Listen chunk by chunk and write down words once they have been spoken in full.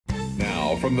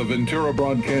Now, from the Ventura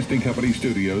Broadcasting Company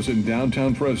studios in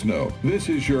downtown Fresno, this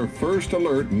is your First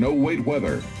Alert No Wait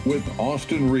Weather with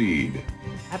Austin Reed.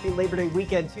 Happy Labor Day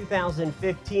weekend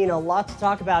 2015. A lot to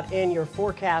talk about in your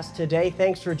forecast today.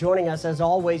 Thanks for joining us. As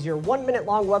always, your 1 minute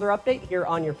long weather update here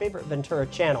on your favorite Ventura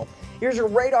channel. Here's your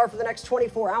radar for the next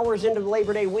 24 hours into the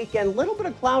Labor Day weekend. Little bit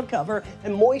of cloud cover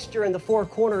and moisture in the four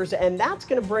corners, and that's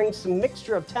going to bring some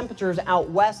mixture of temperatures out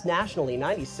west nationally.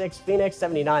 96 Phoenix,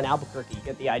 79 Albuquerque. You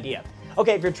get the idea.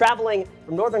 Okay, if you're traveling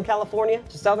from Northern California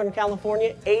to Southern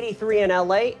California, 83 in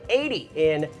LA, 80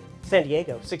 in San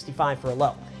Diego, 65 for a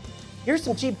low. Here's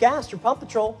some cheap gas for Pump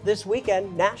Patrol this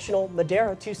weekend. National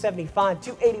Madera, $2.75,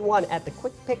 $2.81 at the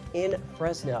Quick Pick in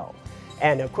Fresno.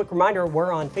 And a quick reminder,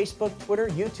 we're on Facebook, Twitter,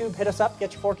 YouTube. Hit us up,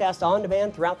 get your forecast on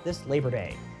demand throughout this Labor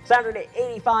Day. Saturday,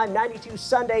 85, 92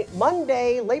 Sunday.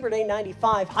 Monday, Labor Day,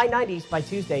 95, high 90s by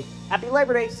Tuesday. Happy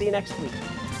Labor Day. See you next week.